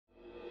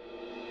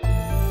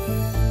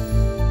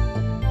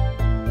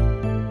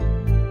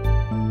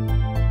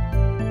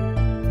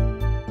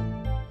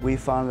we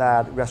found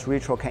that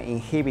resveratrol can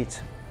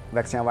inhibit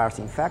vaccinia virus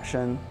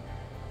infection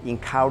in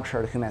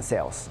cultured human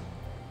cells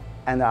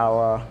and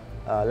our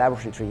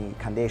laboratory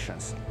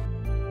conditions.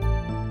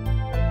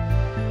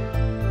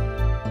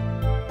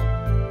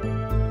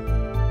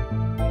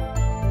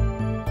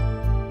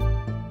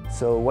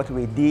 So what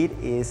we did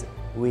is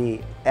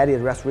we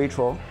added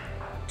resveratrol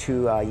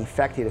to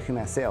infected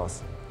human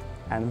cells,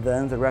 and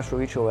then the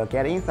resveratrol will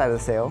get inside the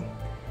cell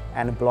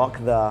and block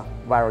the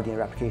viral DNA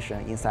replication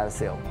inside the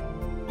cell.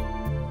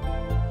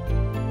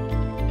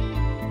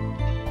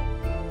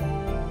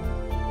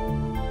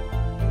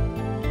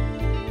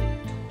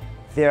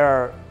 There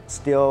are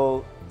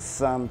still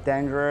some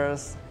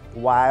dangerous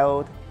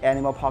wild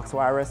animal pox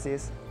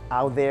viruses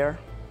out there,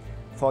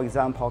 for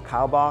example,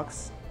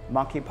 cowpox,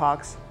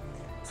 monkeypox.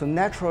 So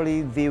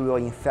naturally, they will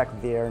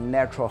infect their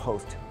natural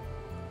host,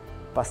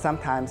 but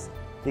sometimes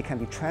they can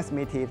be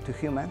transmitted to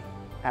human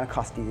and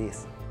cause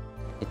disease.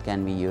 It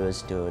can be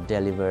used to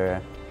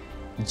deliver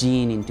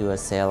gene into a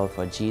cell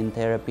for gene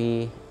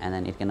therapy, and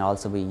then it can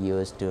also be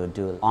used to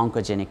do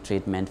oncogenic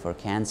treatment for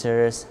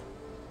cancers.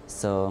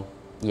 So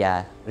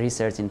yeah,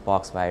 research in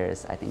pox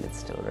virus, I think it's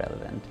still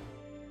relevant.